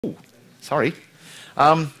Sorry.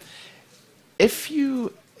 If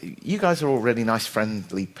you guys are all really nice,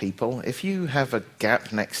 friendly people. If you have a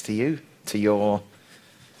gap next to you, to your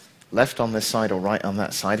left on this side or right on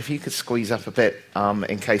that side, if you could squeeze up a bit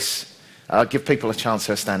in case, give people a chance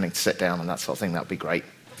who are standing to sit down and that sort of thing, that would be great.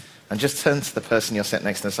 And just turn to the person you're sitting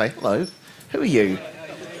next to and say, hello, who are you?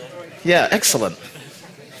 Yeah, excellent.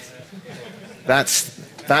 That's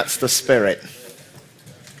the spirit.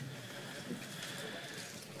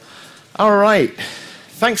 All right.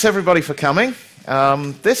 Thanks, everybody, for coming.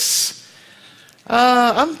 I'm going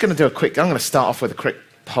to start off with a quick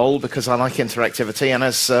poll because I like interactivity. And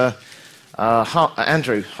as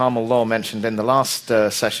Andrew Harmel-Law mentioned in the last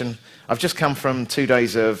session, I've just come from 2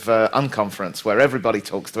 days of unconference where everybody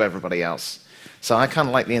talks to everybody else. So I kind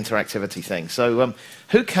of like the interactivity thing. So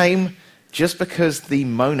who came just because the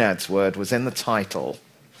Monads word was in the title?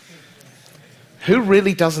 Who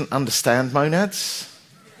really doesn't understand Monads?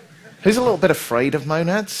 Who's a little bit afraid of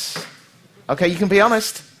Monads? Okay, you can be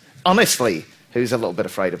honest. Honestly, who's a little bit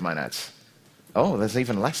afraid of Monads? Oh, there's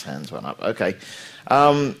even less hands went up. Okay.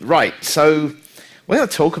 Right, so we're going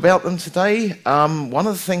to talk about them today. One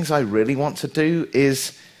of the things I really want to do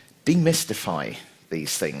is demystify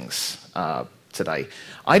these things today.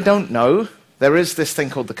 I don't know. There is this thing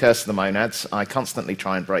called the curse of the Monads. I constantly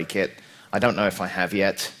try and break it. I don't know if I have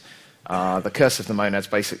yet. The curse of the Monads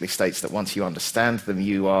basically states that once you understand them,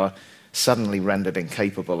 you are suddenly rendered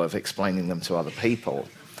incapable of explaining them to other people.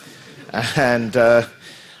 And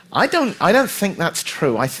I don't think that's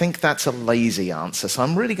true. I think that's a lazy answer, so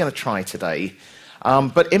I'm really going to try today.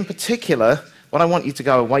 But in particular, what I want you to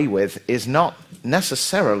go away with is not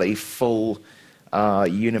necessarily full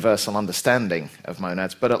universal understanding of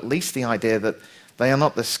monads, but at least the idea that they are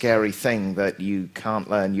not the scary thing that you can't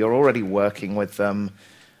learn. You're already working with them,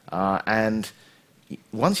 and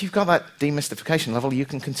once you've got that demystification level, you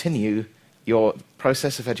can continue your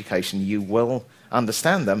process of education. You will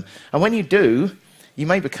understand them, and when you do, you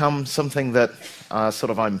may become something that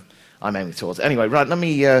I'm aiming towards. Anyway, right, let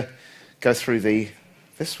me go through the...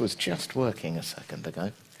 This was just working a second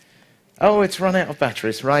ago. Oh, it's run out of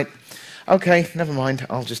batteries, right. Okay, never mind.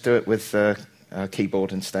 I'll just do it with a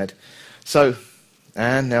keyboard instead. So,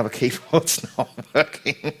 and now the keyboard's not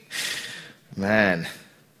working. Man.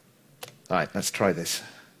 All right, let's try this.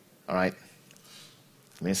 All right.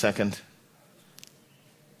 Give me a second.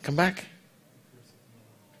 Come back.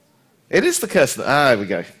 It is the curse. There we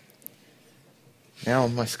go. Now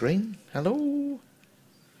on my screen. Hello?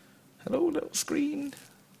 Hello, little screen.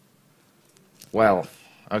 Well,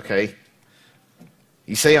 okay.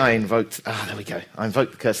 You see, I invoked... there we go. I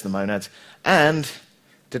invoked the curse of the Monads and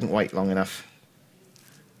didn't wait long enough.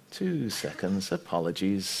 2 seconds.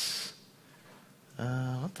 Apologies.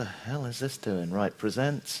 What the hell is this doing? Right,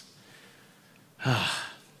 present.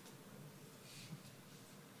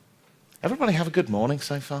 Everybody have a good morning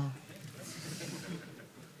so far?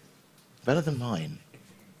 Better than mine.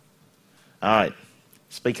 All right,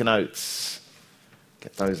 speaker notes.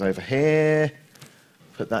 Get those over here.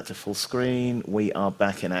 Put that to full screen. We are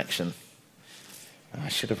back in action. I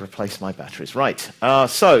should have replaced my batteries. Right,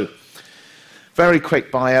 so, very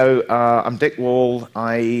quick bio. I'm Dick Wall.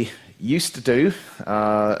 I used to do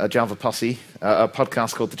a Java Posse, a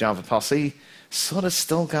podcast called The Java Posse. Sort of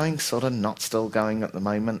still going, sort of not still going at the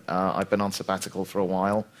moment. I've been on sabbatical for a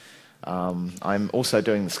while. I'm also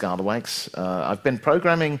doing the Scala Wags. I've been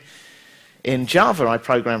programming in Java. I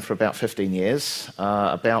programmed for about 15 years.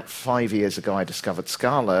 About 5 years ago, I discovered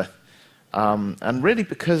Scala. And really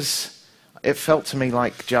because it felt to me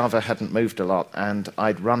like Java hadn't moved a lot, and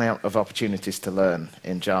I'd run out of opportunities to learn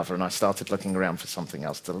in Java, and I started looking around for something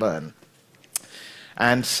else to learn.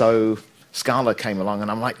 And so Scala came along, and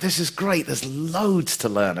I'm like, this is great, there's loads to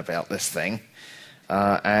learn about this thing.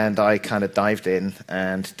 And I kind of dived in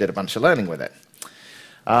and did a bunch of learning with it.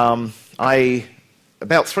 About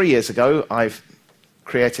 3 years ago, I've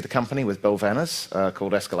created a company with Bill Venners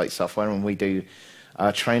called Escalate Software, and we do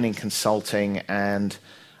training, consulting, and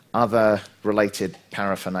other related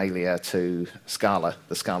paraphernalia to Scala,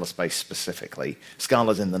 the Scala space specifically.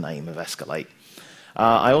 Scala's in the name of Escalate.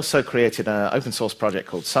 I also created an open source project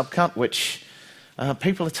called Subcut, which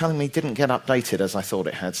people are telling me didn't get updated as I thought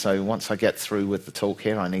it had. So once I get through with the talk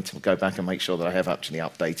here, I need to go back and make sure that I have actually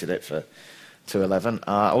updated it for 2.11.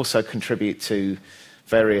 I also contribute to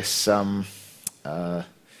various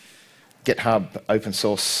GitHub open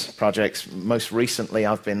source projects. Most recently,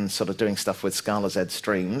 I've been sort of doing stuff with Scala Z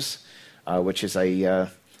Streams, which is a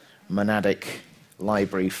monadic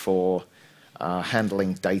library for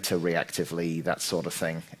handling data reactively, that sort of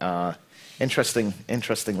thing. Interesting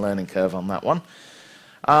learning curve on that one.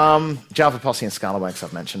 Java, Posse, and Scala Wags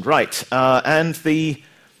I've mentioned. Right, and the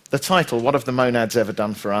title, What Have the Monads Ever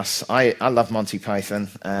Done For Us? I love Monty Python,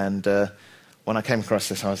 and when I came across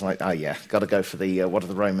this, I was like, oh yeah, got to go for the What Have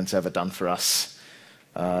the Romans Ever Done For Us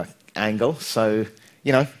angle. So,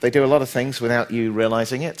 you know, they do a lot of things without you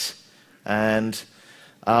realizing it. And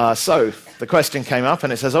so the question came up,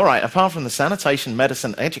 and it says, all right, apart from the sanitation,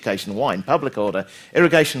 medicine, education, wine, public order,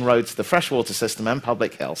 irrigation, roads, the freshwater system, and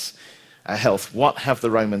public health, what have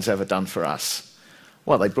the Romans ever done for us?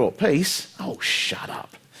 Well, they brought peace. Oh, shut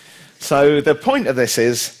up. So the point of this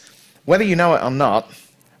is, whether you know it or not,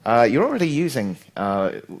 you're already using,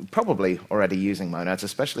 probably already using Monads,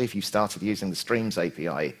 especially if you started using the Streams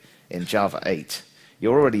API in Java 8.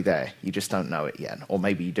 You're already there. You just don't know it yet. Or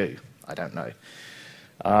maybe you do. I don't know.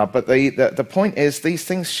 But the point is, these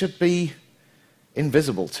things should be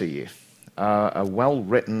invisible to you. A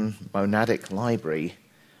well-written monadic library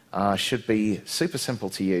should be super simple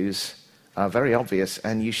to use, very obvious,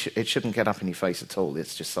 and it shouldn't get up in your face at all.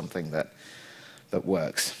 It's just something that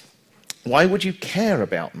works. Why would you care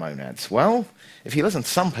about monads? Well, if you listen to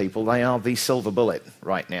some people, they are the silver bullet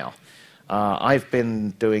right now. I've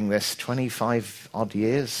been doing this 25-odd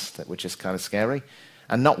years, which is kind of scary,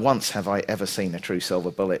 and not once have I ever seen a true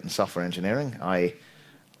silver bullet in software engineering. I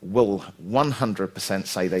will 100%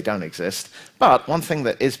 say they don't exist. But one thing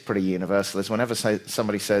that is pretty universal is whenever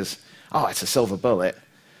somebody says, oh, it's a silver bullet,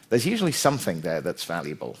 there's usually something there that's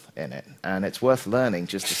valuable in it. And it's worth learning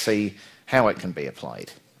just to see how it can be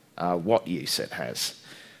applied, what use it has.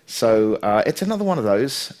 So it's another one of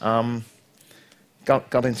those.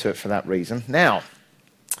 Got into it for that reason. Now,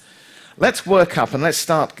 let's work up and let's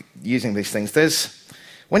start using these things.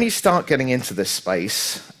 When you start getting into this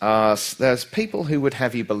space, there's people who would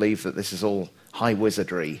have you believe that this is all high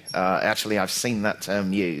wizardry. Actually, I've seen that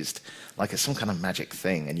term used, like it's some kind of magic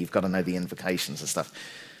thing, and you've got to know the invocations and stuff.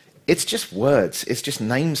 It's just words. It's just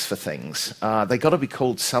names for things. They've got to be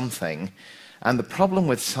called something. And the problem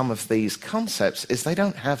with some of these concepts is they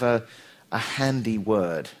don't have a handy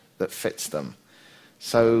word that fits them.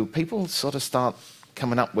 So people sort of start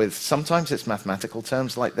coming up with, sometimes it's mathematical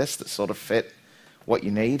terms like this that sort of fit what you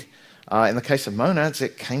need. In the case of monads,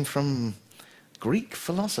 it came from Greek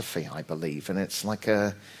philosophy, I believe, and it's like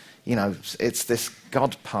a, you know, it's this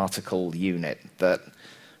God particle unit that,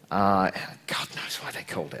 God knows why they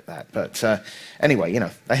called it that, but anyway, you know,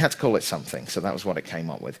 they had to call it something, so that was what it came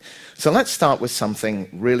up with. So let's start with something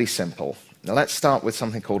really simple. Now let's start with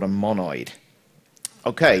something called a monoid.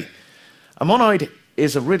 Okay, a monoid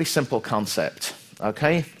is a really simple concept,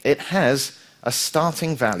 okay? It has a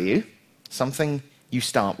starting value, something you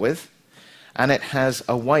start with, and it has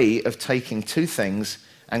a way of taking two things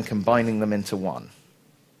and combining them into one,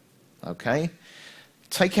 okay?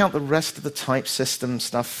 Take out the rest of the type system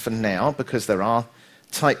stuff for now, because there are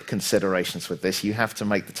type considerations with this. You have to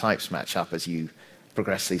make the types match up as you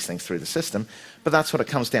progress these things through the system, but that's what it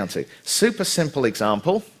comes down to. Super simple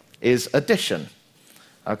example is addition.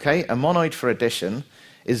 Okay, a monoid for addition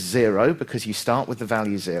is 0 because you start with the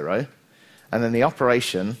value 0, and then the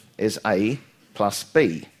operation is A plus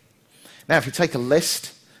B. Now, if you take a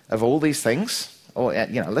list of all these things, or a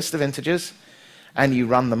list of integers, and you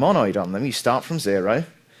run the monoid on them, you start from 0,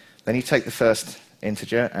 then you take the first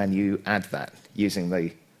integer and you add that using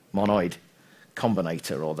the monoid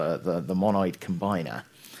combinator or the monoid combiner.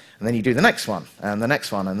 And then you do the next one, and the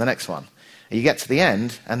next one, and the next one. And you get to the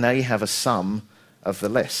end, and now you have a sum of the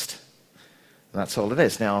list. And that's all it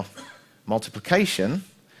is. Now, multiplication,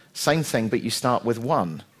 same thing, but you start with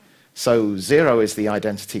 1. So 0 is the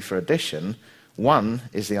identity for addition, 1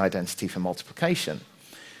 is the identity for multiplication.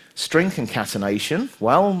 String concatenation,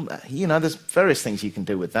 well, you know, there's various things you can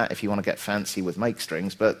do with that if you want to get fancy with make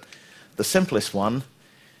strings, but the simplest one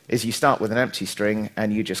is you start with an empty string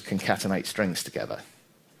and you just concatenate strings together.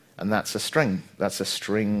 And that's a string. That's a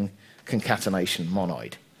string concatenation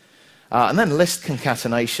monoid. And then list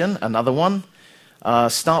concatenation, another one.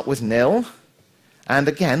 Start with nil, and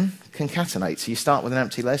again, concatenate. So you start with an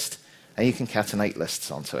empty list, and you concatenate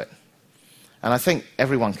lists onto it. And I think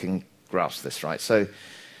everyone can grasp this, right? So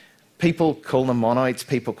people call them monoids,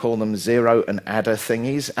 people call them zero and adder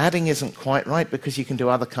thingies. Adding isn't quite right, because you can do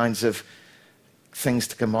other kinds of things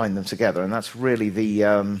to combine them together, and that's really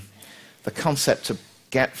the concept to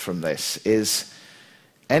get from this is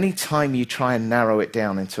any time you try and narrow it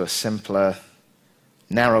down into a simpler,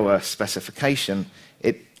 narrower specification,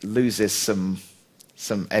 it loses some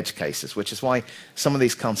edge cases, which is why some of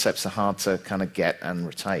these concepts are hard to kind of get and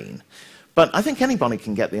retain. But I think anybody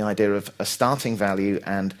can get the idea of a starting value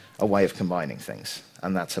and a way of combining things,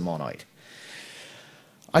 and that's a monoid.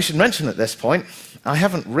 I should mention at this point, I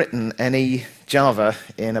haven't written any Java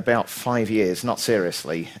in about 5 years, not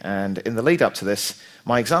seriously. And in the lead up to this,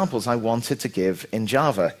 my examples I wanted to give in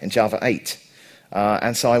Java 8.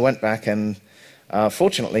 And so I went back and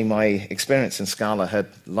fortunately my experience in Scala had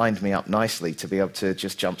lined me up nicely to be able to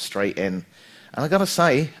just jump straight in. And I've got to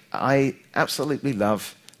say, I absolutely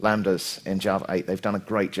love lambdas in Java 8. They've done a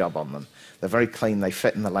great job on them. They're very clean, they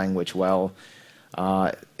fit in the language well.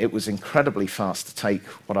 It was incredibly fast to take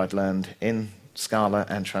what I'd learned in Scala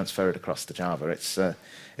and transfer it across to Java.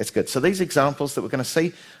 It's good. So these examples that we're going to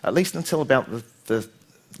see, at least until about the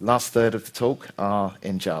last third of the talk, are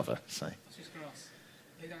in Java. So.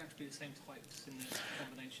 They don't have to be the same types in the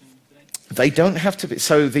combination, do they? They don't have to be.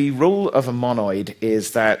 So the rule of a monoid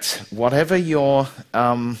is that whatever your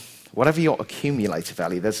accumulator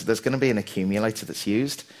value, there's going to be an accumulator that's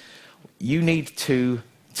used. You need to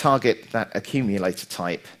target that accumulator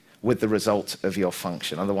type with the result of your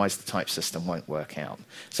function. Otherwise, the type system won't work out.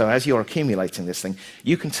 So as you're accumulating this thing,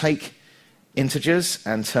 you can take integers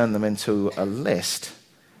and turn them into a list,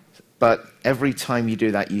 but every time you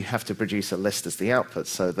do that, you have to produce a list as the output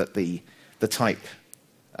so that the type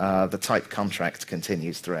contract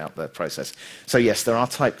continues throughout the process. So yes, there are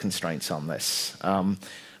type constraints on this.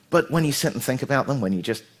 But when you sit and think about them, when you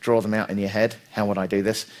just draw them out in your head, how would I do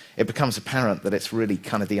this? It becomes apparent that it's really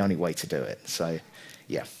kind of the only way to do it. So,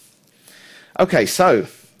 yeah. Okay, so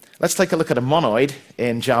let's take a look at a monoid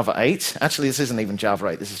in Java 8. Actually, this isn't even Java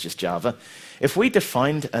 8, this is just Java. If we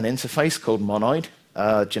defined an interface called monoid,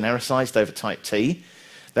 genericized over type T,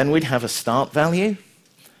 then we'd have a start value,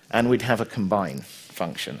 and we'd have a combine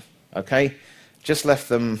function. Okay? Just left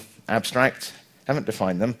them abstract, haven't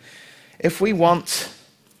defined them. If we want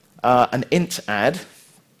an int add,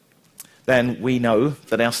 then we know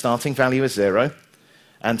that our starting value is 0.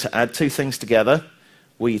 And to add two things together,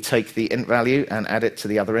 we take the int value and add it to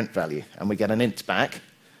the other int value. And we get an int back,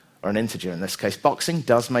 or an integer in this case. Boxing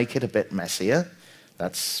does make it a bit messier.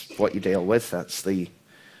 That's what you deal with. That's the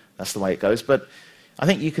way it goes. But I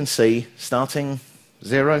think you can see starting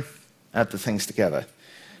 0, add the things together.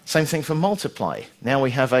 Same thing for multiply. Now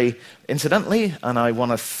we have incidentally, and I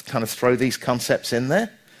want to kind of throw these concepts in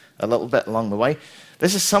there a little bit along the way.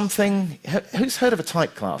 This is something, who's heard of a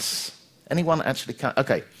type class? Anyone actually?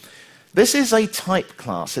 Okay. This is a type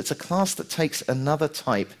class. It's a class that takes another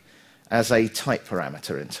type as a type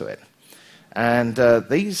parameter into it. And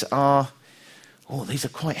these are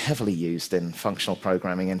quite heavily used in functional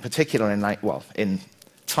programming, in particular in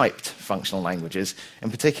typed functional languages,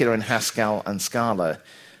 in particular in Haskell and Scala.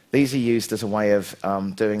 These are used as a way of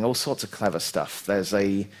doing all sorts of clever stuff. There's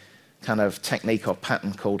a kind of technique or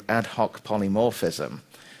pattern called ad hoc polymorphism.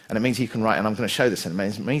 And it means you can write, and I'm going to show this in a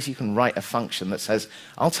minute, it means you can write a function that says,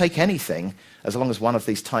 I'll take anything as long as one of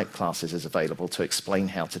these type classes is available to explain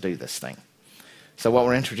how to do this thing. So what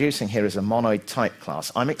we're introducing here is a monoid type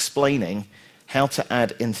class. I'm explaining how to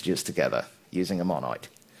add integers together using a monoid.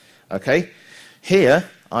 Okay? Here,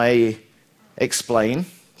 I explain,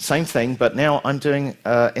 same thing, but now I'm doing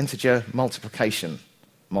integer multiplication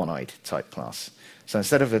monoid type class. So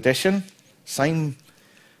instead of addition, same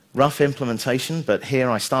rough implementation, but here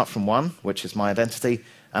I start from 1, which is my identity,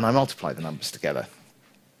 and I multiply the numbers together.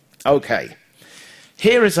 Okay.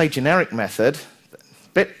 Here is a generic method,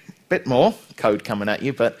 bit more code coming at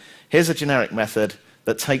you, but here's a generic method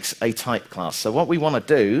that takes a type class. So what we want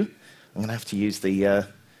to do, I'm going to have to use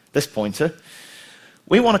this pointer.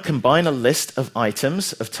 We want to combine a list of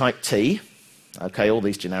items of type T. Okay, all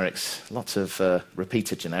these generics, lots of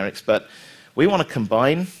repeated generics, but we want to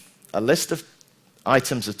combine a list of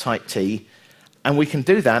items of type T, and we can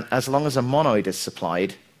do that as long as a monoid is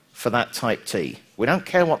supplied for that type T. We don't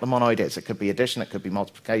care what the monoid is. It could be addition, it could be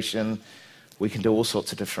multiplication. We can do all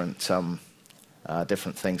sorts of different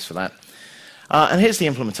things for that. And here's the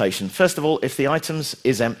implementation. First of all, if the items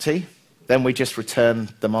is empty, then we just return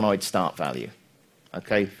the monoid start value.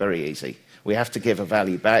 Okay, very easy. We have to give a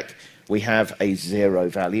value back. We have a 0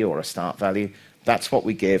 value or a start value. That's what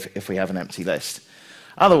we give if we have an empty list.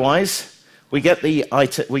 Otherwise, we get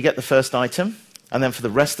the first item, and then for the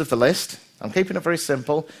rest of the list, I'm keeping it very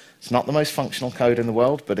simple. It's not the most functional code in the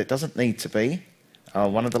world, but it doesn't need to be.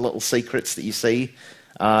 One of the little secrets that you see,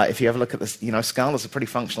 if you ever look at this, Scala's a pretty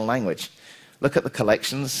functional language. Look at the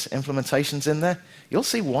collections implementations in there. You'll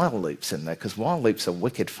see while loops in there, because while loops are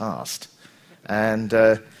wicked fast. And,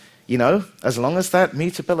 as long as that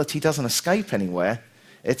mutability doesn't escape anywhere,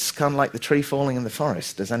 it's kind of like the tree falling in the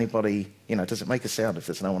forest. Does anybody, does it make a sound if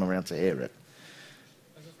there's no one around to hear it?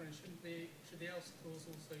 Should the else clause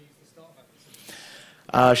also use the start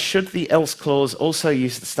Should the else clause also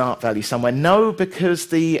use the start value somewhere? No, because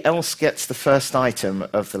the else gets the first item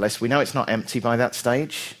of the list. We know it's not empty by that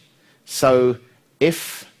stage. So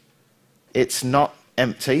if it's not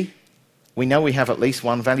empty, we know we have at least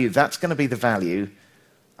one value. That's going to be the value.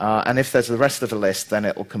 And if there's the rest of the list, then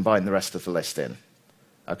it will combine the rest of the list in.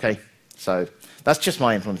 Okay? So that's just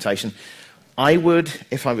my implementation. I would,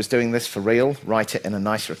 if I was doing this for real, write it in a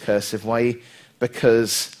nice recursive way,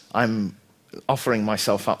 because I'm offering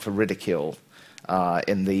myself up for ridicule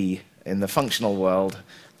in the functional world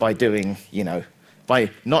by doing, by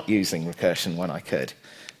not using recursion when I could.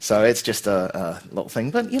 So it's just a little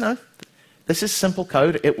thing. But, this is simple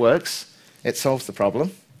code. It works. It solves the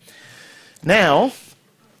problem. Now,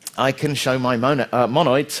 I can show my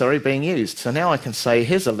monoid being used. So now I can say,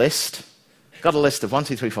 here's a list. Got a list of 1,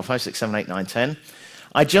 2, 3, 4, 5, 6, 7, 8, 9, 10.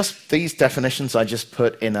 These definitions I just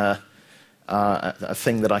put in a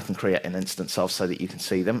thing that I can create an instance of so that you can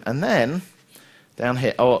see them. And then down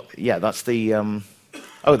here, that's the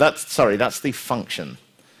that's the function.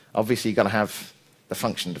 Obviously, you've got to have the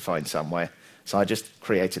function defined somewhere. So I just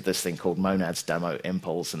created this thing called Monads demo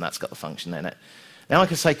impulse, and that's got the function in it. Now I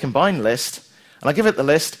can say combine list, and I give it the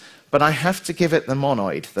list, but I have to give it the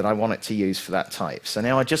monoid that I want it to use for that type. So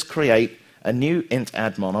now I just create a new int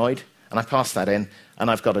add monoid, and I pass that in,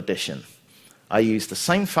 and I've got addition. I use the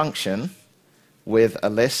same function with a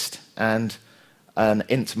list and an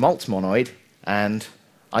int mult monoid, and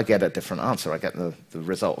I get a different answer. I get the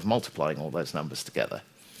result of multiplying all those numbers together.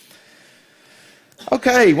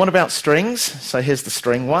 Okay, what about strings? So here's the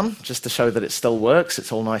string one, just to show that it still works.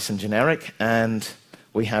 It's all nice and generic, and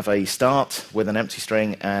we have a start with an empty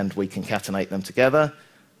string, and we concatenate them together.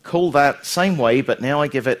 Call that same way, but now I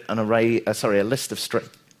give it an array, a list of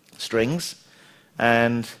strings,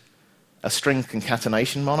 and a string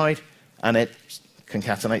concatenation monoid, and it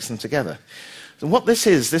concatenates them together. So what this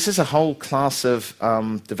is a whole class of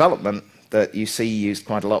development that you see used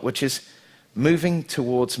quite a lot, which is moving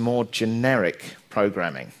towards more generic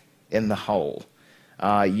programming in the whole.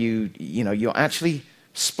 You're actually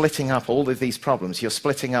splitting up all of these problems. You're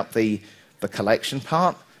splitting up the collection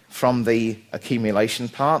part from the accumulation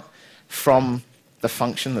part, from the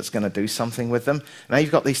function that's going to do something with them. Now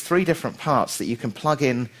you've got these three different parts that you can plug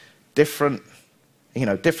in different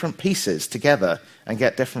pieces together and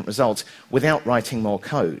get different results without writing more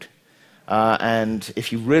code. And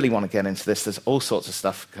if you really want to get into this, there's all sorts of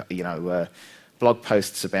stuff, blog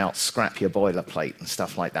posts about scrap your boilerplate and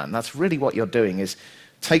stuff like that. And that's really what you're doing, is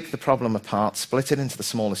take the problem apart, split it into the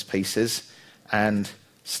smallest pieces, and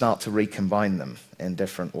start to recombine them in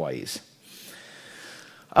different ways.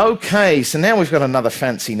 Okay, so now we've got another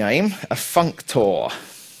fancy name, a functor.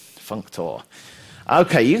 Functor.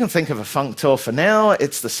 Okay, you can think of a functor for now.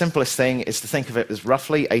 It's the simplest thing is to think of it as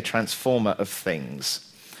roughly a transformer of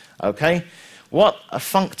things. Okay? What a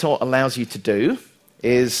functor allows you to do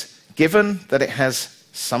is, given that it has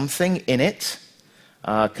something in it,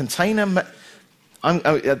 at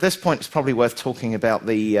this point it's probably worth talking about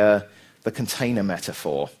the container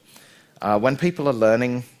metaphor. When people are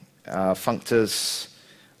learning functors,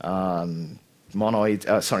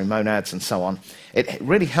 monads, and so on, it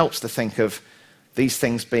really helps to think of these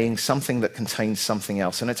things being something that contains something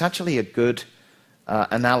else. And it's actually a good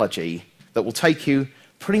analogy that will take you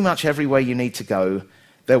pretty much everywhere you need to go.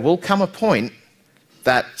 There will come a point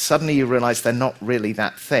that suddenly you realize they're not really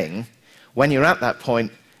that thing. When you're at that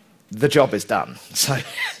point, the job is done. So,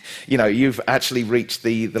 you've actually reached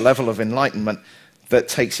the level of enlightenment that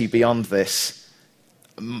takes you beyond this.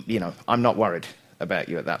 I'm not worried about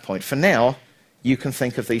you at that point. For now, you can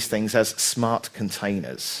think of these things as smart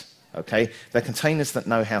containers. Okay? They're containers that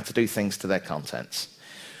know how to do things to their contents.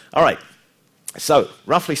 All right. So,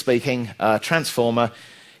 roughly speaking, transformer,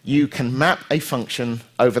 you can map a function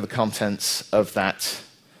over the contents of that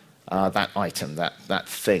item, that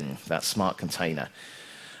thing, that smart container.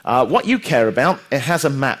 What you care about, it has a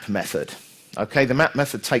map method. Okay, the map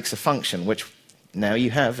method takes a function, which now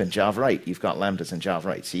you have in Java 8. You've got lambdas in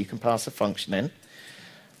Java 8. So you can pass a function in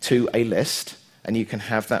to a list, and you can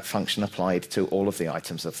have that function applied to all of the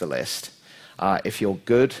items of the list. If you're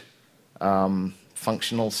good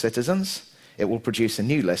functional citizens, it will produce a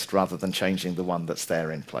new list rather than changing the one that's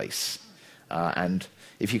there in place. And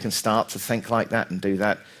if you can start to think like that and do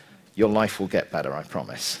that, your life will get better, I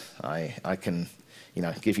promise. I can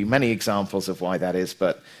give you many examples of why that is,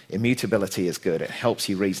 but immutability is good. It helps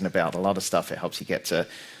you reason about a lot of stuff. It helps you get to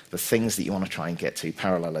the things that you want to try and get to,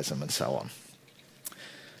 parallelism and so on.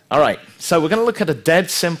 All right, so we're going to look at a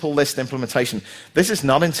dead simple list implementation. This is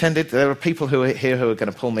not intended. There are people here who are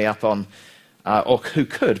going to pull me up on or who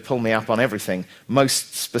could pull me up on everything,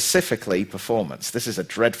 most specifically performance. This is a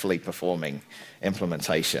dreadfully performing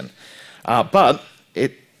implementation. But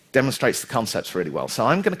it demonstrates the concepts really well. So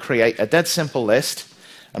I'm going to create a dead simple list,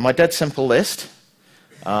 and my dead simple list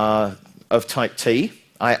of type T,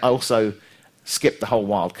 I also skip the whole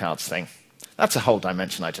wildcards thing. That's a whole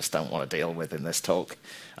dimension I just don't want to deal with in this talk.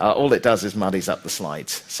 All it does is muddies up the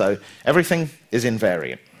slides. So everything is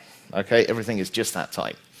invariant. Okay, everything is just that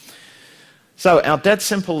type. So our dead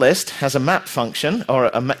simple list has a map function, or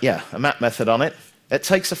a map method on it. It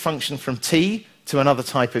takes a function from T to another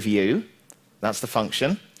type of U. That's the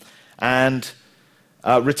function. And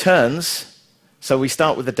returns, so we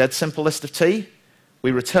start with a dead simple list of T.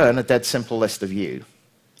 We return a dead simple list of U,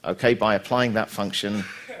 okay, by applying that function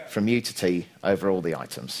from U to T over all the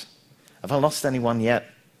items. Have I lost anyone yet?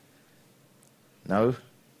 No?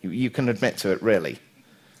 You can admit to it, really.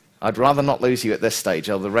 I'd rather not lose you at this stage,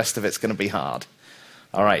 or the rest of it's going to be hard.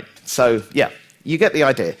 All right, so yeah, you get the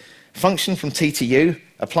idea. Function from T to U,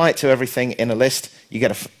 apply it to everything in a list, you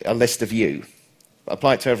get a list of U.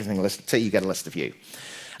 Apply it to everything in a list of T, you get a list of U.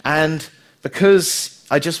 And because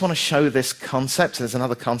I just want to show this concept, there's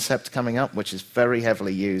another concept coming up which is very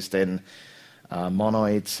heavily used in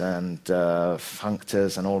monoids and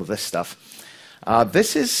functors and all of this stuff.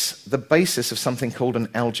 This is the basis of something called an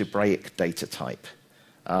algebraic data type.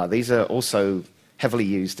 These are also heavily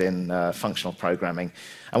used in functional programming.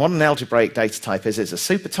 And what an algebraic data type is a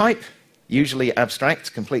supertype, usually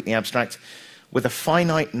abstract, completely abstract, with a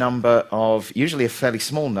finite number of, usually a fairly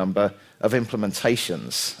small number, of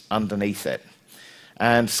implementations underneath it.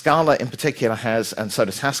 And Scala in particular has, and so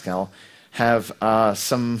does Haskell, have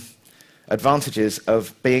some advantages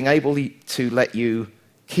of being able to let you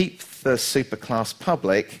keep the superclass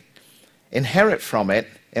public, inherit from it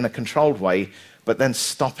in a controlled way, but then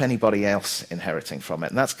stop anybody else inheriting from it.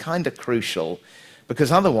 And that's kind of crucial,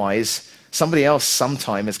 because otherwise somebody else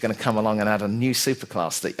sometime is going to come along and add a new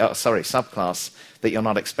subclass that you're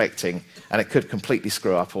not expecting, and it could completely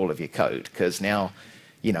screw up all of your code, because now,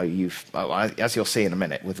 you know, as you'll see in a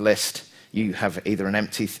minute, with list, you have either an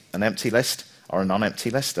empty list or a non-empty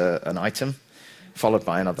list, an item, followed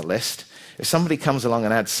by another list. If somebody comes along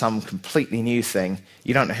and adds some completely new thing,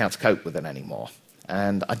 you don't know how to cope with it anymore.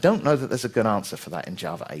 And I don't know that there's a good answer for that in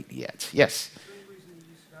Java 8 yet. Yes?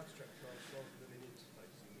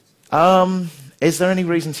 Is there any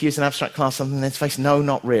reason to use an abstract class on an interface? No,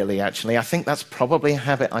 not really, actually. I think that's probably a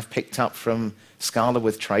habit I've picked up from Scala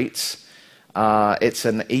with traits. It's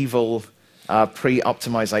an evil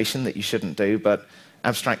pre-optimization that you shouldn't do, but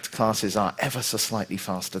abstract classes are ever so slightly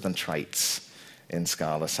faster than traits in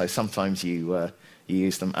Scala, so sometimes you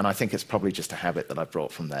use them, and I think it's probably just a habit that I've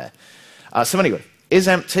brought from there. So anyway,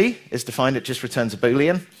 isEmpty is defined, it just returns a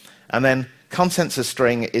Boolean, and then contents as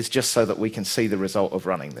string is just so that we can see the result of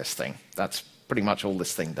running this thing. That's pretty much all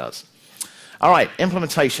this thing does. All right,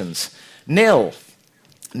 implementations. Nil.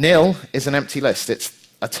 Nil is an empty list. It's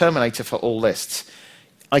a terminator for all lists.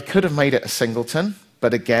 I could have made it a singleton,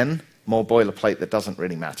 but again, more boilerplate that doesn't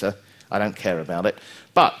really matter. I don't care about it.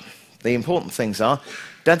 But the important things are,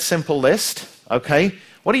 dead simple list, okay?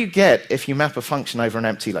 What do you get if you map a function over an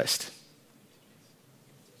empty list?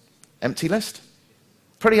 Empty list?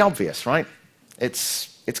 Pretty obvious, right?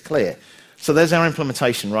 It's clear. So there's our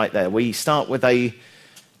implementation right there. We start with a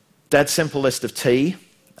dead simple list of T,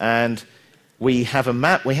 and we have a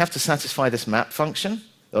map. We have to satisfy this map function,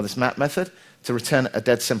 or this map method, to return a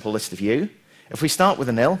dead simple list of U. If we start with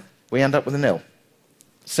a nil, we end up with a nil.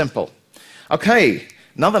 Simple. Okay,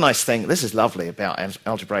 another nice thing, this is lovely about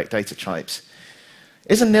algebraic data types.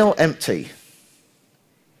 Is a nil empty?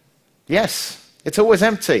 Yes, it's always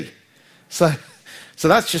empty. So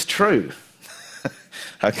that's just true.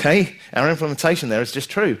 Okay, our implementation there is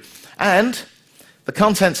just true. And the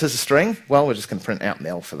contents as a string, well, we're just going to print out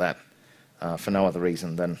nil for that, for no other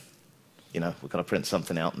reason than, you know, we've got to print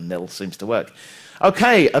something out and nil seems to work.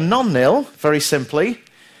 Okay, a non-nil, very simply,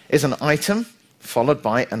 is an item followed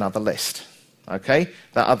by another list. Okay,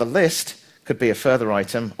 that other list could be a further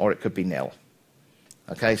item or it could be nil.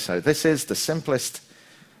 Okay, so this is the simplest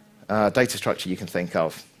data structure you can think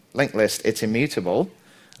of. Linked list, it's immutable.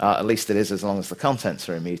 At least it is as long as the contents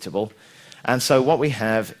are immutable. And so what we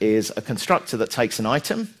have is a constructor that takes an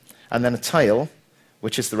item and then a tail,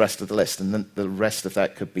 which is the rest of the list, and then the rest of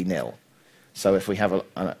that could be nil. So if we have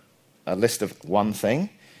a list of one thing,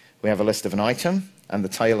 we have a list of an item, and the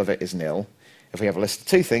tail of it is nil. If we have a list of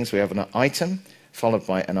two things, we have an item, followed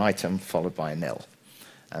by an item, followed by a nil,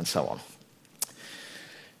 and so on.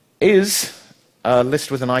 Is a list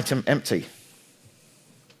with an item empty?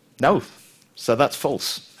 No. So that's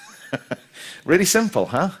false. Really simple,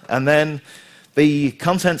 huh? And then The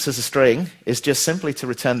contents as a string is just simply to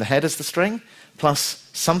return the head as the string, plus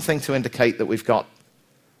something to indicate that we've got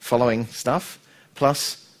following stuff,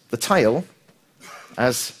 plus the tail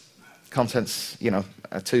as contents,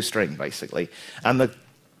 a toString basically. And the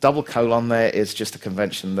double colon there is just a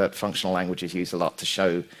convention that functional languages use a lot to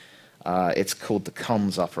show. It's called the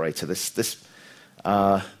cons operator.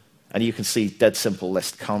 And you can see dead simple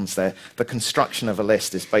list cons there. The construction of a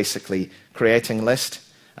list is basically creating a list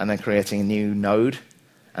and then creating a new node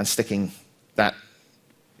and sticking that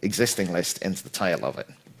existing list into the tail of it.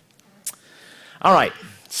 All right,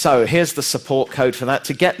 so here's the support code for that.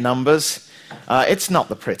 To get numbers, it's not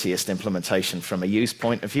the prettiest implementation from a use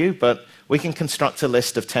point of view, but we can construct a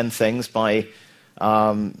list of 10 things by,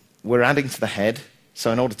 we're adding to the head.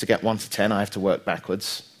 So in order to get 1 to 10, I have to work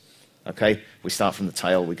backwards. Okay, we start from the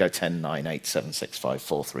tail, we go 10, 9, 8, 7, 6, 5,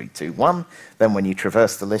 4, 3, 2, 1. Then when you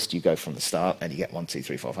traverse the list, you go from the start and you get 1, 2,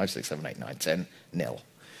 3, 4, 5, 6, 7, 8, 9, 10, nil.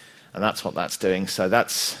 And that's what that's doing. So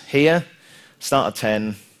that's here, start at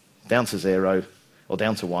 10, down to 0, or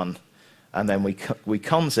down to 1, and then we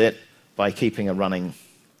cons it by keeping a running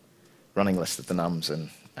list of the nums and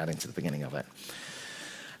adding to the beginning of it.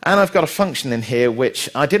 And I've got a function in here which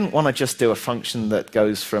I didn't want to just do a function that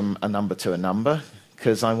goes from a number to a number,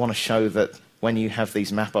 because I want to show that when you have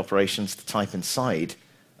these map operations, the type inside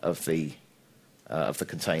of the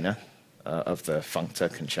container, of the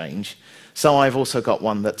functor can change. So I've also got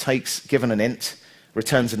one that takes, given an int,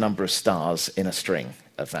 returns a number of stars in a string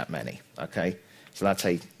of that many. Okay, so that's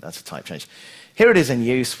a type change. Here it is in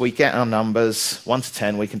use. We get our numbers 1 to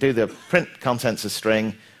 10. We can do the print contents as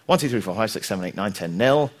string 1, 2, 3, 4, 5, 6, 7, 8, 9, 10,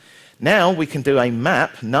 nil. Now we can do a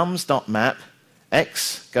map, nums.map,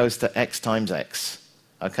 x goes to x times x.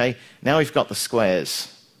 Okay, now we've got the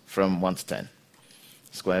squares from 1 to 10.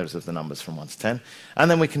 Squares of the numbers from 1 to 10.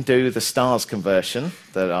 And then we can do the stars conversion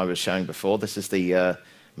that I was showing before. This is the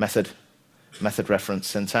method reference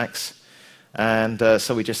syntax. And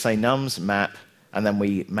so we just say nums map, and then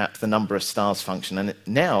we map the number of stars function. And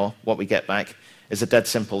now what we get back is a dead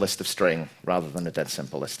simple list of string rather than a dead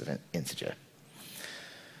simple list of integer.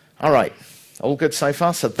 All right, all good so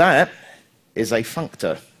far? So that is a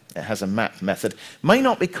functor. It has a map method. May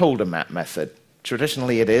not be called a map method.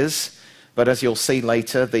 Traditionally it is, but as you'll see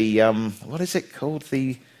later, the, what is it called?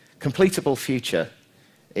 The completable future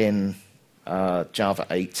in Java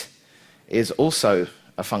 8 is also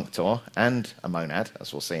a functor and a monad,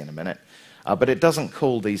 as we'll see in a minute. But it doesn't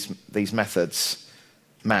call these methods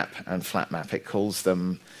map and flat map. It calls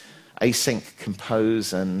them async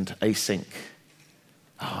compose and async.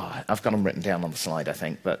 I've got them written down on the slide, I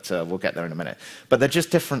think, but we'll get there in a minute. But they're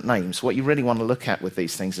just different names. What you really want to look at with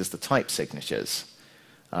these things is the type signatures,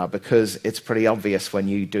 because it's pretty obvious when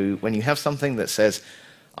you have something that says,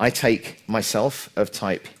 I take myself of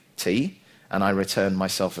type T and I return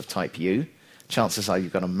myself of type U, chances are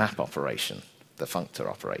you've got a map operation, the functor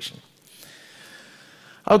operation.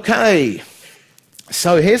 Okay,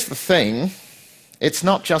 so here's the thing. It's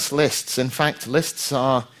not just lists. In fact, lists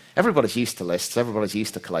are... Everybody's used to lists. Everybody's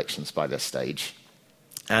used to collections by this stage.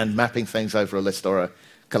 And mapping things over a list or a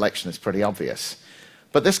collection is pretty obvious.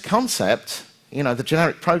 But this concept, the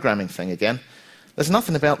generic programming thing again, there's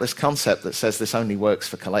nothing about this concept that says this only works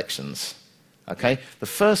for collections. Okay? The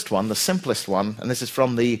first one, the simplest one, and this is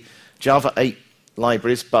from the Java 8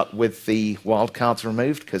 libraries, but with the wildcards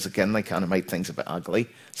removed, because again, they kind of made things a bit ugly,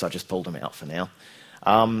 so I just pulled them out for now,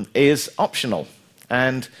 is optional.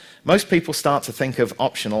 And most people start to think of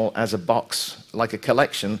optional as a box, like a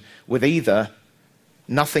collection, with either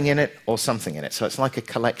nothing in it or something in it. So it's like a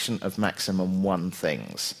collection of maximum 1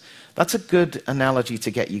 things. That's a good analogy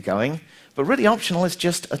to get you going. But really, optional is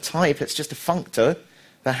just a type. It's just a functor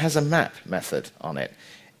that has a map method on it.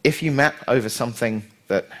 If you map over something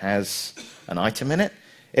that has an item in it,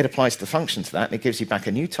 it applies the function to that, and it gives you back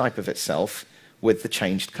a new type of itself with the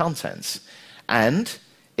changed contents. And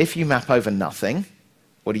if you map over nothing,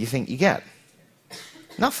 what do you think you get?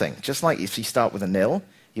 Nothing. Just like if you start with a nil,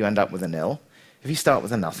 you end up with a nil. If you start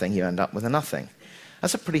with a nothing, you end up with a nothing.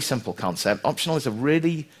 That's a pretty simple concept. Optional is a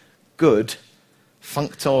really good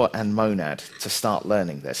functor and monad to start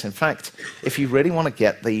learning this. In fact, if you really want to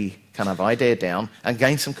get the kind of idea down and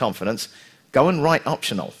gain some confidence, go and write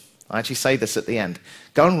optional. I actually say this at the end.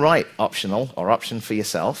 Go and write optional or option for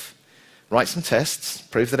yourself. Write some tests,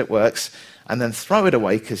 prove that it works, and then throw it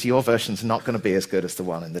away because your version's not going to be as good as the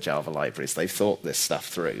one in the Java libraries. They've thought this stuff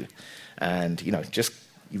through. And, just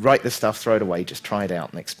you write this stuff, throw it away, just try it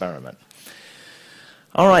out and experiment.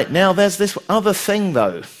 All right, now there's this other thing,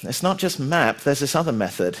 though. It's not just map. There's this other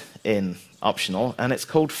method in optional, and it's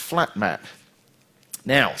called flat map.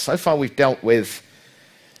 Now, so far we've dealt with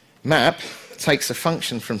map, takes a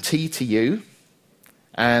function from t to u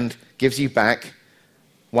and gives you back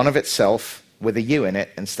one of itself with a u in it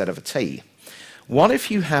instead of a t. What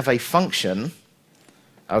if you have a function,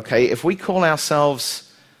 okay, if we call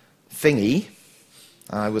ourselves thingy,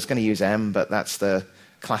 I was going to use m, but that's the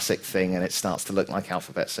classic thing and it starts to look like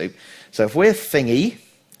alphabet soup. So if we're thingy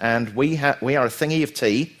and we are a thingy of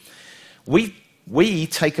t, we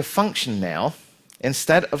take a function now,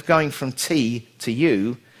 instead of going from t to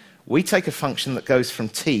u, we take a function that goes from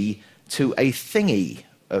t to a thingy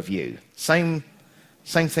of u. Same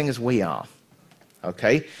thing as we are.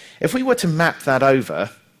 Okay? If we were to map that over,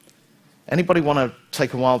 anybody want to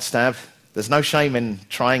take a wild stab? There's no shame in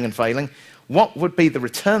trying and failing. What would be the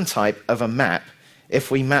return type of a map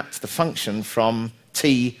if we mapped the function from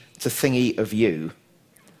t to thingy of u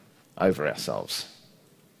over ourselves?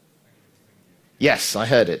 Yes, I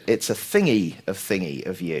heard it. It's a thingy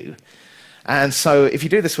of u. And so if you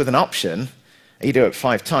do this with an option, and you do it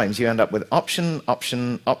 5 times, you end up with option,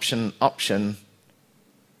 option, option, option.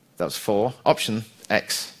 That was 4. Option,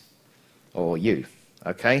 x, or u.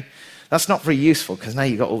 Okay? That's not very useful because now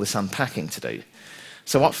you've got all this unpacking to do.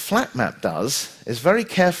 So what flatmap does is very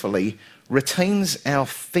carefully retains our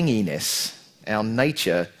thinginess, our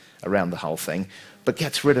nature around the whole thing, but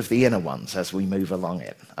gets rid of the inner ones as we move along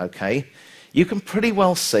it. Okay? You can pretty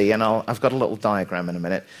well see, and I've got a little diagram in a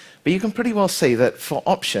minute, but you can pretty well see that for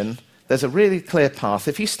option, there's a really clear path.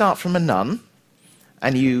 If you start from a none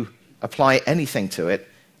and you apply anything to it,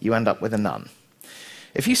 you end up with a none.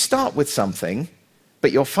 If you start with something,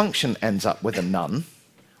 but your function ends up with a none,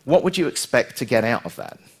 what would you expect to get out of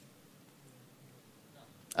that?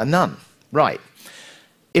 A none, right.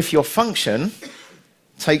 If your function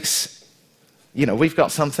takes, we've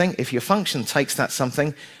got something, if your function takes that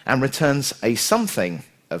something and returns a something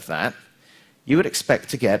of that, you would expect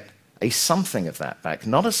to get a something of that back.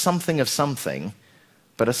 Not a something of something,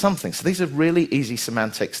 but a something. So these are really easy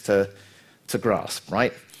semantics to grasp,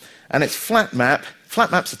 right? And it's flatmap.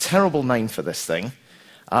 Flatmap's a terrible name for this thing.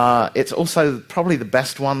 It's also probably the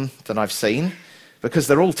best one that I've seen, because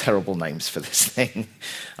they're all terrible names for this thing.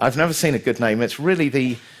 I've never seen a good name. It's really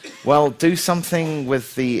do something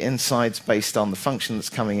with the insides based on the function that's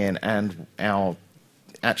coming in and our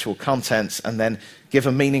actual contents, and then give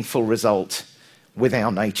a meaningful result with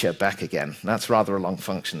our nature back again. That's rather a long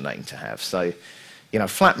function name to have. So,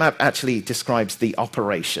 flatmap actually describes the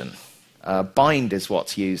operation. Bind is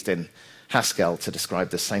what's used in Haskell to describe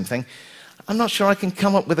the same thing. I'm not sure I can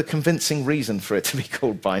come up with a convincing reason for it to be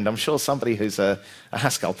called bind. I'm sure somebody who's a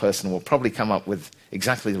Haskell person will probably come up with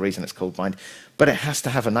exactly the reason it's called bind, but it has to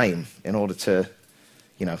have a name in order to,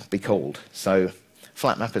 be called. So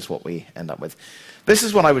flatmap is what we end up with. This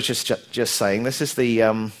is what I was just saying. This is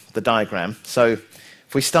the diagram. So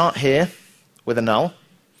if we start here with a none,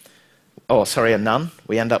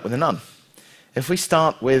 we end up with a none. If we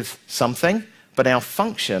start with something, but our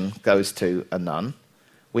function goes to a none,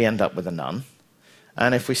 we end up with a none.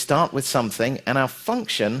 And if we start with something and our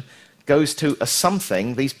function goes to a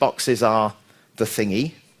something, these boxes are the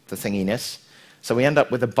thinginess, so we end up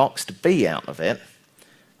with a boxed B out of it,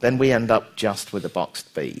 then we end up just with a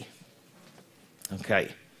boxed B. Okay.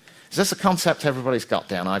 Is this a concept everybody's got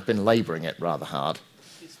down? I've been laboring it rather hard.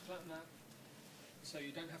 Is flatmap, so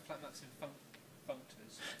you don't have flatmaps in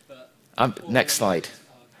functors, but... Next slide.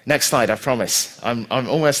 Next slide, I promise. I'm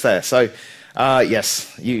almost there. So,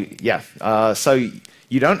 yes, so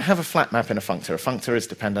you don't have a flat map in a functor. A functor is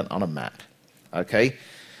dependent on a map. Okay?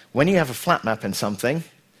 When you have a flat map in something,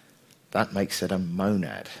 that makes it a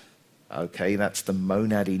monad. Okay? That's the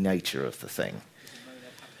monady nature of the thing.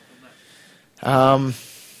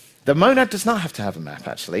 The monad does not have to have a map,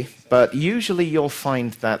 actually, but usually you'll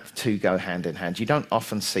find that two go hand in hand. You don't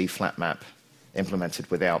often see flat map implemented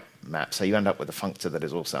without map, so you end up with a functor that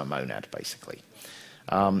is also a monad, basically.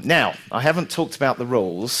 Now, I haven't talked about the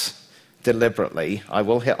rules deliberately. I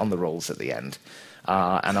will hit on the rules at the end,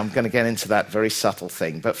 and I'm going to get into that very subtle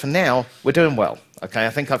thing. But for now, we're doing well. Okay,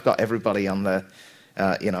 I think I've got everybody on the,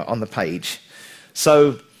 on the page.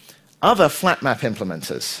 So, other flat map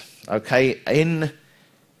implementers. Okay, in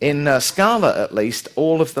Scala at least,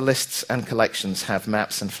 all of the lists and collections have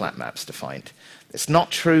maps and flat maps defined. It's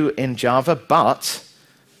not true in Java, but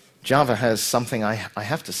Java has something I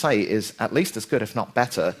have to say is at least as good, if not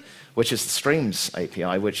better, which is the Streams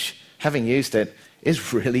API, which, having used it,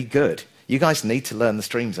 is really good. You guys need to learn the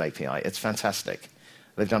Streams API. It's fantastic.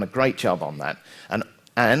 They've done a great job on that.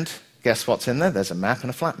 And guess what's in there? There's a map and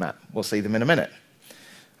a flat map. We'll see them in a minute.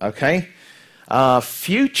 Okay?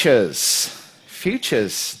 Futures.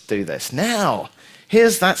 Futures do this. Now,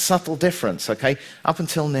 here's that subtle difference, okay? Up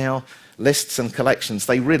until now, lists and collections,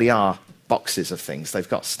 they really are boxes of things. They've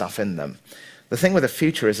got stuff in them. The thing with a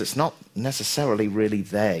future is it's not necessarily really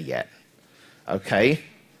there yet. Okay?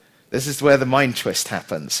 This is where the mind twist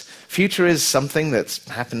happens. Future is something that's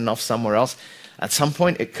happening off somewhere else. At some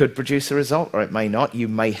point, it could produce a result, or it may not. You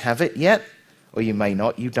may have it yet, or you may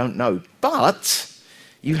not. You don't know. But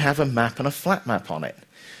you have a map and a flat map on it.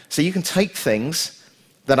 So you can take things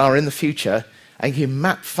that are in the future, and you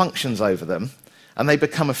map functions over them, and they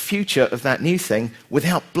become a future of that new thing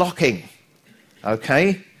without blocking.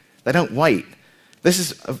 Okay? They don't wait. This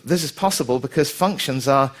is possible because functions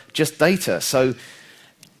are just data. So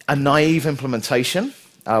a naive implementation,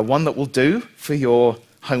 one that will do for your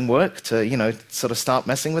homework to, sort of start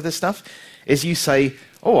messing with this stuff, is you say,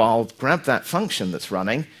 oh, I'll grab that function that's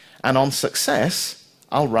running, and on success,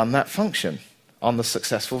 I'll run that function on the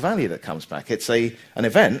successful value that comes back. It's an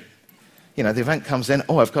event. The event comes in,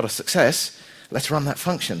 oh, I've got a success. Let's run that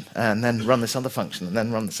function, and then run this other function, and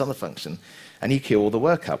then run this other function. And you queue all the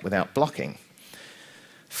work up without blocking.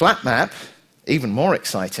 Flat map, even more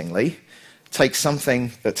excitingly, takes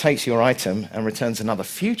something that takes your item and returns another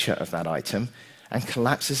future of that item and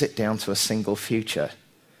collapses it down to a single future.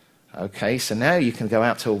 Okay, so now you can go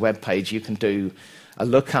out to a web page, you can do a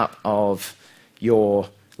lookup of your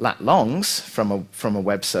lat longs from a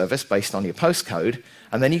web service based on your postcode,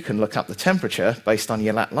 and then you can look up the temperature based on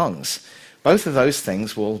your lat longs. Both of those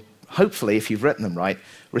things will, hopefully, if you've written them right,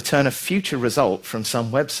 return a future result from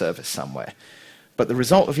some web service somewhere. But the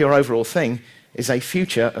result of your overall thing is a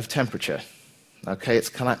future of temperature. Okay, it's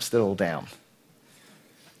collapsed it all down.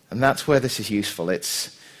 And that's where this is useful.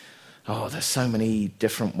 There's so many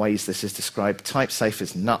different ways this is described. TypeSafe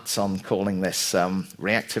is nuts on calling this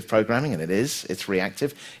reactive programming, and it is. It's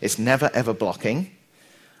reactive. It's never, ever blocking.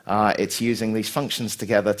 It's using these functions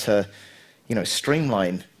together to,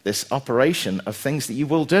 streamline this operation of things that you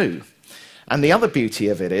will do. And the other beauty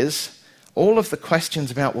of it is all of the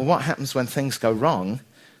questions about, well, what happens when things go wrong,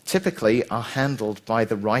 typically are handled by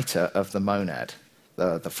the writer of the monad,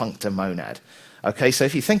 the functor monad. Okay, so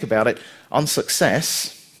if you think about it, on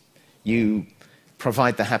success, you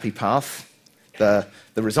provide the happy path, the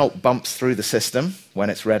result bumps through the system when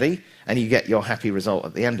it's ready, and you get your happy result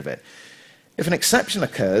at the end of it. If an exception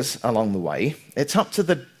occurs along the way, it's up to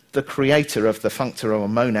the creator of the functor or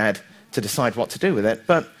monad to decide what to do with it,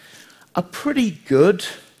 but a pretty good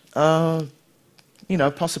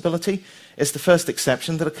possibility is the first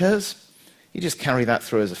exception that occurs. You just carry that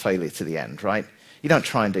through as a failure to the end, right? You don't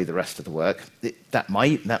try and do the rest of the work. That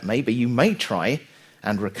may be. You may try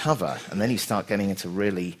and recover, and then you start getting into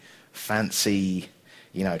really fancy,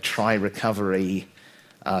 try recovery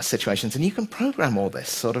situations, and you can program all this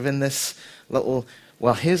sort of in this little,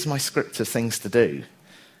 well, here's my script of things to do.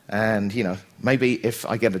 And, maybe if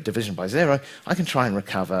I get a division by 0, I can try and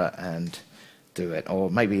recover and do it. Or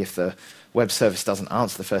maybe if the web service doesn't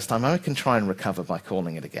answer the first time, I can try and recover by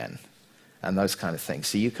calling it again. And those kind of things.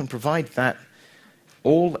 So you can provide that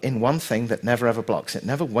all in one thing that never ever blocks. It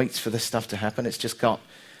never waits for this stuff to happen. It's just got,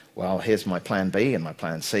 well, here's my plan B and my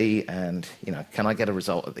plan C, and, can I get a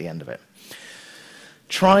result at the end of it?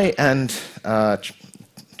 Try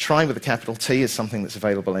with a capital T is something that's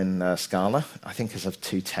available in Scala, I think as of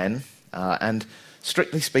 2.10. And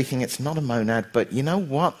strictly speaking, it's not a monad, but you know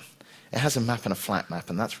what? It has a map and a flat map,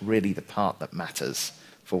 and that's really the part that matters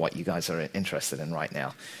for what you guys are interested in right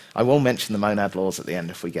now. I will mention the monad laws at the end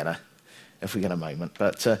if we get a moment.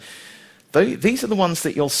 But these are the ones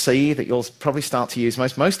that you'll see, that you'll probably start to use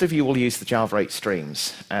most. Most of you will use the Java 8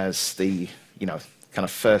 streams as the kind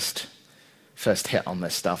of first hit on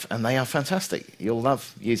this stuff, and they are fantastic. You'll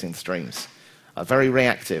love using the streams. Very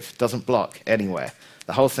reactive, doesn't block anywhere.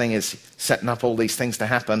 The whole thing is setting up all these things to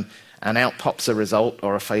happen, and out pops a result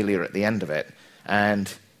or a failure at the end of it.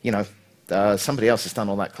 And, somebody else has done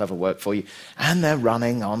all that clever work for you, and they're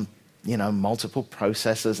running on, multiple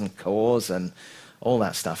processors and cores and all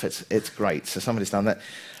that stuff. It's great. So somebody's done that.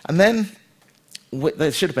 And then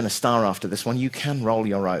there should have been a star after this one. You can roll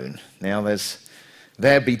your own. Now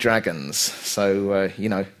there be dragons. So,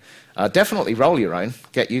 definitely roll your own.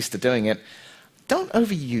 Get used to doing it. Don't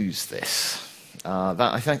overuse this.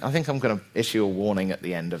 I think I'm going to issue a warning at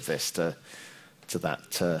the end of this to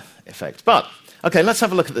that effect. But, okay, let's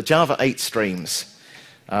have a look at the Java 8 streams.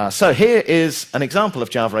 So here is an example of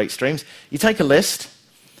Java 8 streams. You take a list,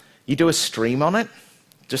 you do a stream on it,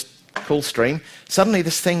 just cool stream. Suddenly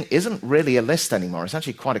this thing isn't really a list anymore. It's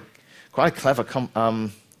actually quite a clever...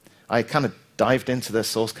 I kind of dived into the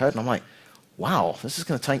source code, and I'm like, wow, this is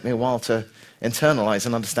going to take me a while to internalize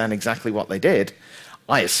and understand exactly what they did.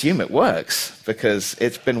 I assume it works, because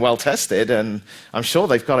it's been well tested, and I'm sure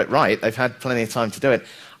they've got it right. They've had plenty of time to do it.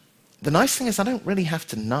 The nice thing is I don't really have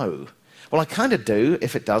to know. Well, I kind of do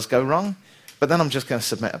if it does go wrong, but then I'm just going to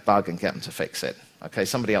submit a bug and get them to fix it. Okay,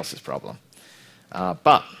 somebody else's problem.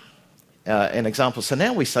 But in example, so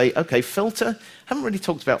now we say, okay, filter. Haven't really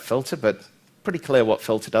talked about filter, but pretty clear what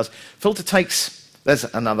filter does. Filter takes, there's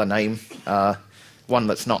another name, one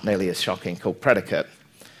that's not nearly as shocking, called predicate.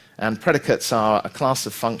 And predicates are a class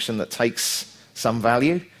of function that takes some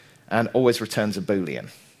value and always returns a Boolean.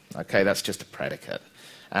 Okay, that's just a predicate.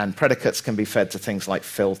 And predicates can be fed to things like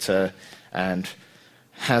filter and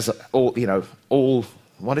has all, all,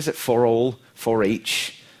 what is it, for all, for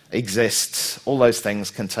each, exists, all those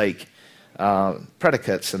things can take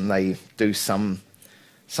predicates and they do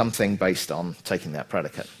something based on taking that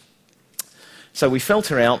predicate. So we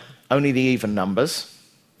filter out only the even numbers,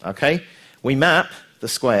 okay? We map the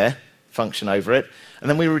square function over it, and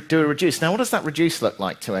then we do a reduce. Now, what does that reduce look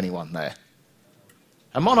like to anyone there?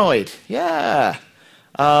 A monoid, yeah.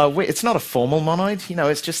 It's not a formal monoid,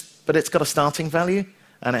 it's just, but it's got a starting value,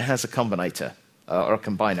 and it has a combinator, or a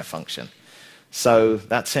combiner function. So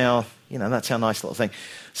that's our nice little thing.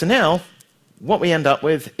 So now, what we end up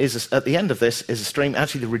with is, at the end of this, is a stream.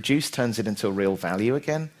 Actually, the reduce turns it into a real value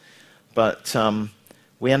again, but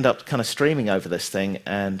we end up kind of streaming over this thing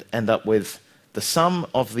and end up with the sum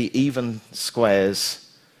of the even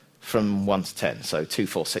squares from 1 to 10. So 2,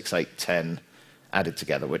 4, 6, 8, 10 added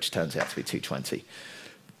together, which turns out to be 220.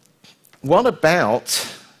 What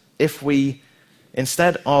about if we,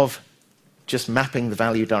 instead of just mapping the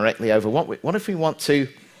value directly over, what if we want to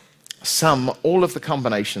sum all of the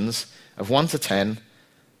combinations of 1 to 10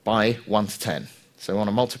 by 1 to 10? So we want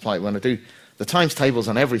to multiply, we want to do the times tables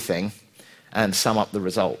on everything and sum up the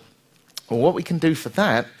result. Well, what we can do for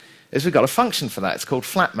that is we've got a function for that. It's called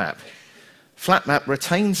flatmap. Flatmap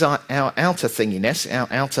retains our outer thinginess, our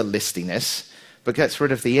outer listiness, but gets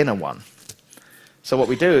rid of the inner one. So what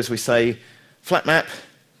we do is we say flatmap,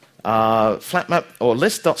 flatmap or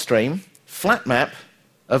list.stream, flatmap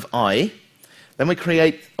of I. Then we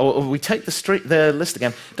create, or we take the list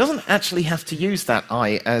again. It doesn't actually have to use that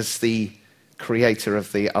I as the creator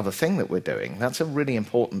of the other thing that we're doing. That's a really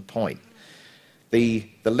important point. The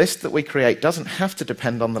list that we create doesn't have to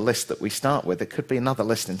depend on the list that we start with. It could be another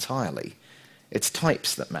list entirely. It's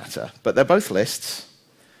types that matter, but they're both lists.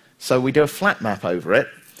 So we do a flat map over it,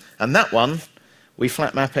 and that one, we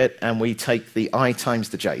flat map it, and we take the I times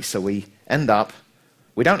the j. So we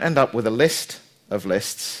don't end up with a list of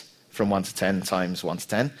lists from 1 to 10 times 1 to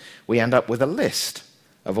 10. We end up with a list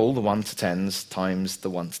of all the 1 to 10s times the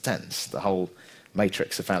 1 to 10s, the whole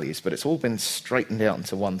matrix of values. But it's all been straightened out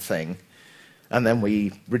into one thing, and then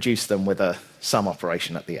we reduce them with a sum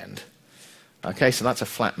operation at the end. Okay, so that's a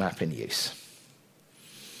flat map in use.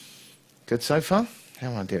 Good so far?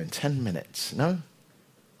 How am I doing? 10 minutes? No?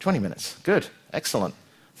 20 minutes. Good. Excellent.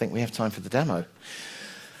 I think we have time for the demo.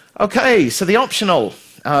 Okay, so the optional.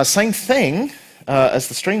 Same thing as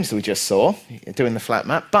the streams that we just saw, doing the flat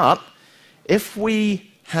map, but if we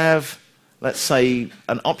have, let's say,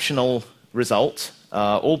 an optional result,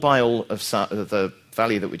 all by all of the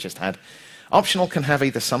value that we just had, optional can have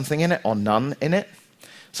either something in it or none in it.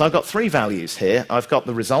 So I've got 3 values here. I've got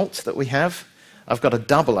the result that we have. I've got a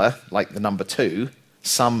doubler, like the number 2,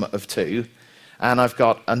 sum of 2, and I've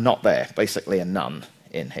got a not there, basically a none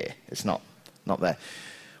in here. It's not there.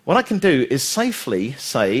 What I can do is safely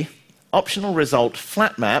say optional result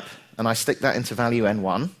flat map, and I stick that into value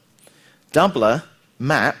n1, doubler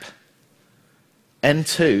map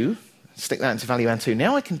n2, stick that into value n2.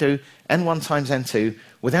 Now I can do n1 times n2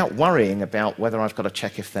 without worrying about whether I've got to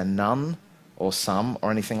check if they're none or some or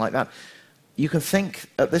anything like that. You can think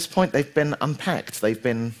at this point they've been unpacked, they've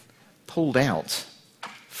been pulled out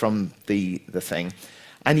from the thing.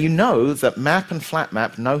 And you know that map and flat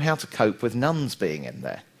map know how to cope with nuns being in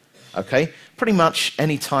there. Okay? Pretty much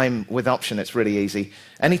any time with option, it's really easy.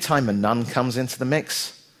 Any time a none comes into the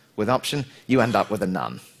mix with option, you end up with a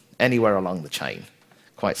none anywhere along the chain,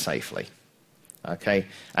 quite safely. Okay?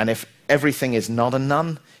 And if everything is not a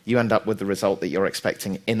none, you end up with the result that you're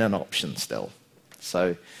expecting in an option still.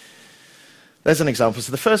 So there's an example.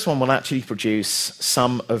 So the first one will actually produce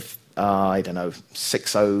sum of, I don't know,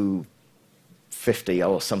 6050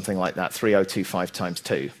 or something like that, 3025 times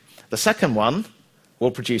 2. The second one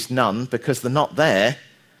will produce none because the not there,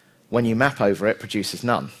 when you map over it, produces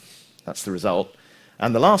none. That's the result.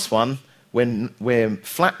 And the last one, when we're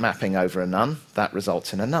flat mapping over a none, that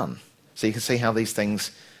results in a none. So you can see how these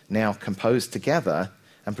things now compose together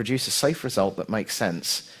and produce a safe result that makes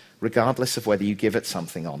sense, regardless of whether you give it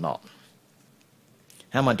something or not.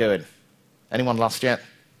 How am I doing? Anyone lost yet?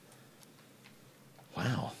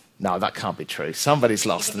 Wow. No, that can't be true. Somebody's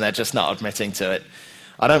lost and they're just not admitting to it.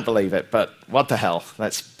 I don't believe it, but what the hell?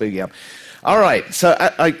 Let's boogie on. All right, so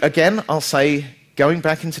again, I'll say going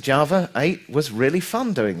back into Java 8 was really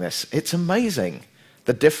fun doing this. It's amazing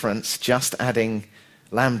the difference just adding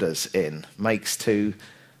lambdas in makes to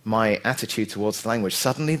my attitude towards the language.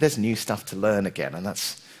 Suddenly there's new stuff to learn again, and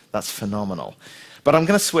that's phenomenal. But I'm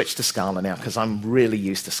going to switch to Scala now because I'm really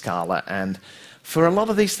used to Scala, and for a lot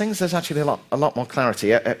of these things, there's actually a lot more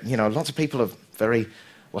clarity. Lots of people are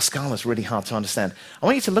well, Scala's really hard to understand. I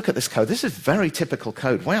want you to look at this code. This is very typical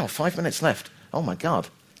code. Wow, 5 minutes left. Oh my God.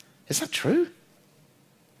 Is that true?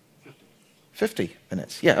 50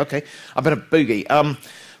 minutes. Yeah, okay. I better boogie.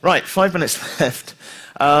 Right, 5 minutes left.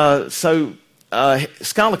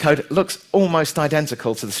 Scala code looks almost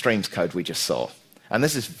identical to the streams code we just saw. And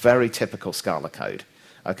this is very typical Scala code.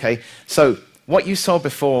 Okay? So what you saw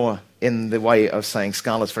before in the way of saying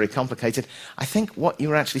Scala is very complicated, I think what you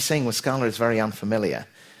were actually seeing was Scala is very unfamiliar.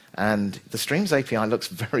 And the Streams API looks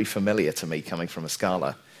very familiar to me coming from a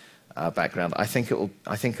Scala background. I think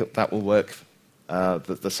that will work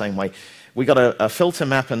the same way. We got a filter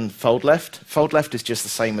map and fold left. Fold left is just the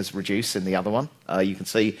same as reduce in the other one. You can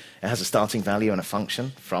see it has a starting value and a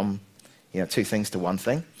function from two things to one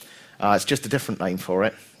thing. It's just a different name for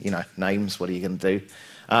it. Names, what are you going to do?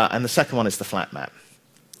 And the second one is the flat map.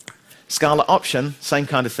 Scala option, same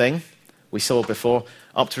kind of thing we saw before.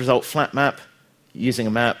 Opt result flat map, using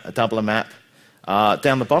a map, a doubler map.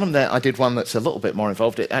 Down the bottom there, I did one that's a little bit more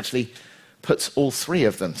involved. It actually puts all three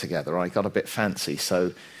of them together. I got a bit fancy.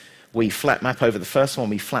 So we flat map over the first one,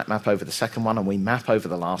 we flat map over the second one, and we map over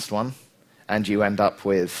the last one. And you end up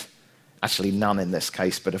with, actually none in this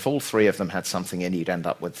case, but if all three of them had something in, you'd end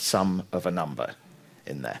up with sum of a number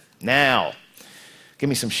in there. Now, give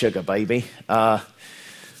me some sugar, baby.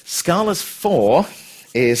 Scala's 4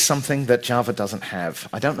 is something that Java doesn't have.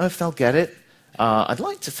 I don't know if they'll get it. I'd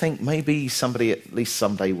like to think maybe somebody at least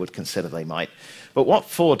someday would consider they might. But what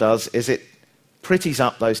 4 does is it pretties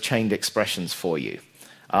up those chained expressions for you.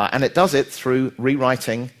 And it does it through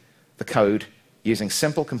rewriting the code using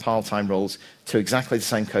simple compile time rules to exactly the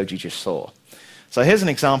same code you just saw. So here's an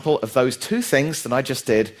example of those two things that I just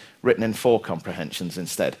did written in 4 comprehensions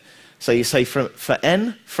instead. So you say for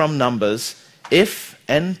n from numbers, if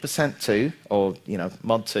n%2, or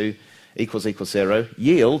mod 2 equals 0,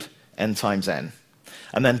 yield n times n.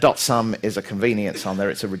 And then dot sum is a convenience on there.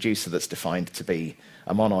 It's a reducer that's defined to be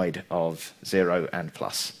a monoid of 0 and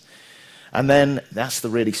plus. And then that's the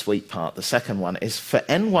really sweet part. The second one is for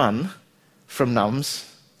n1 from nums,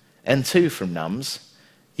 n2 from nums,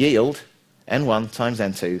 yield n1 times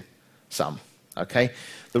n2 sum. Okay?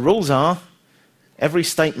 The rules are every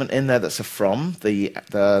statement in there that's a from, the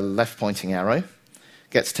left pointing arrow,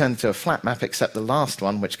 gets turned into a flat map except the last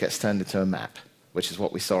one, which gets turned into a map, which is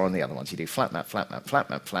what we saw on the other ones. You do flat map, flat map, flat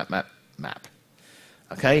map, flat map, map.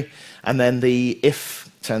 Okay? And then the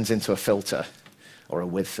if turns into a filter, or a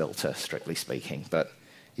with filter, strictly speaking, but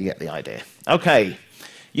you get the idea. Okay.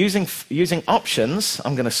 Using options,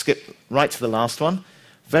 I'm going to skip right to the last one.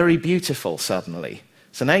 Very beautiful, suddenly.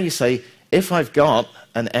 So now you say, if I've got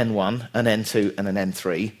an n1, an n2, and an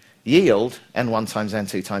n3, yield n1 times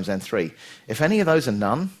n2 times n3. If any of those are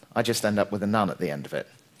none, I just end up with a none at the end of it.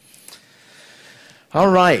 All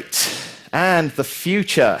right, and the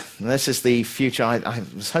future. And this is the future. I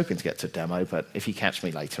was hoping to get to demo, but if you catch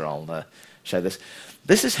me later, I'll show this.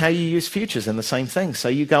 This is how you use futures in the same thing. So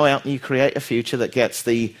you go out and you create a future that gets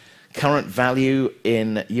the current value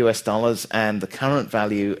in US dollars and the current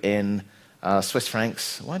value in Swiss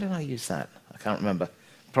francs. Why did I use that? I can't remember.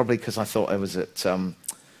 Probably because I thought I was at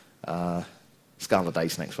Scala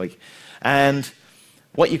Days next week. And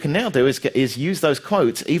what you can now do is use those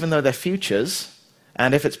quotes, even though they're futures,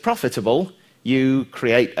 and if it's profitable, you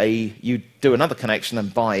do another connection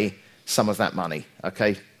and buy some of that money.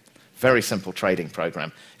 Okay? Very simple trading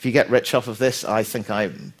program. If you get rich off of this, I think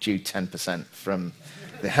I'm due 10% from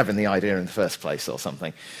having the idea in the first place or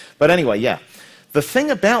something. But anyway, yeah. The thing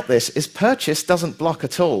about this is purchase doesn't block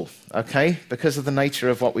at all, okay? Because of the nature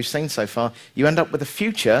of what we've seen so far, you end up with a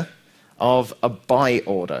future of a buy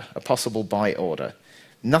order, a possible buy order.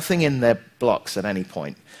 Nothing in there blocks at any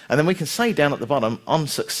point. And then we can say down at the bottom, on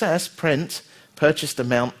success, print purchased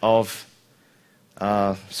amount of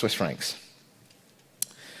Swiss francs.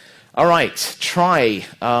 All right, try.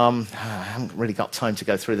 I haven't really got time to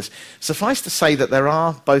go through this. Suffice to say that there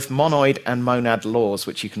are both monoid and monad laws,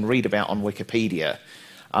 which you can read about on Wikipedia.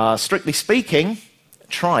 Strictly speaking,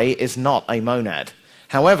 try is not a monad.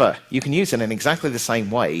 However, you can use it in exactly the same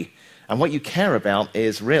way, and what you care about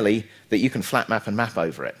is really that you can flat map and map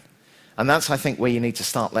over it. And that's, I think, where you need to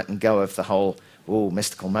start letting go of the whole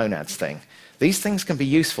mystical monads thing. These things can be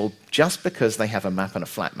useful just because they have a map and a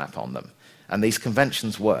flat map on them. And these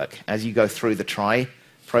conventions work. As you go through the try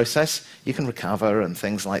process, you can recover and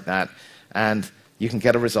things like that, and you can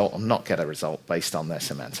get a result or not get a result based on their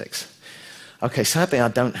semantics. Okay, sadly I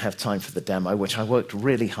don't have time for the demo, which I worked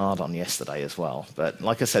really hard on yesterday as well. But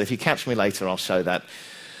like I said, if you catch me later, I'll show that.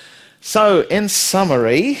 So, in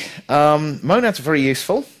summary, monads are very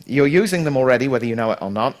useful. You're using them already, whether you know it or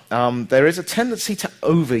not. There is a tendency to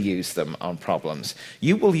overuse them on problems.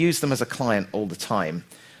 You will use them as a client all the time,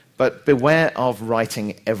 but beware of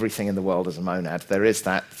writing everything in the world as a monad. There is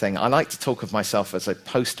that thing. I like to talk of myself as a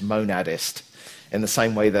post-monadist, in the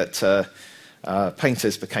same way that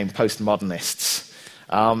painters became postmodernists.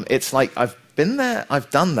 It's like I've been there, I've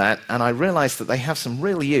done that, and I realized that they have some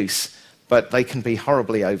real use, but they can be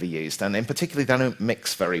horribly overused, and in particular, they don't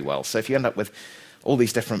mix very well. So if you end up with all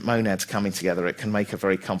these different monads coming together, it can make a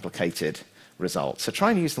very complicated result. So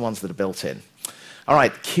try and use the ones that are built in. All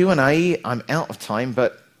right, Q&A, I'm out of time,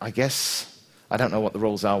 but I guess I don't know what the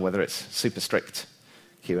rules are, whether it's super strict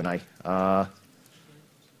Q&A.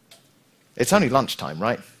 It's only lunchtime,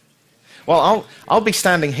 right? Well, I'll be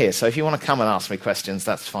standing here, so if you want to come and ask me questions,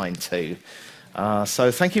 that's fine too.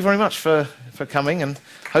 So thank you very much for coming, and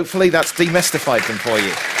hopefully that's demystified them for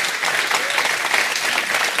you.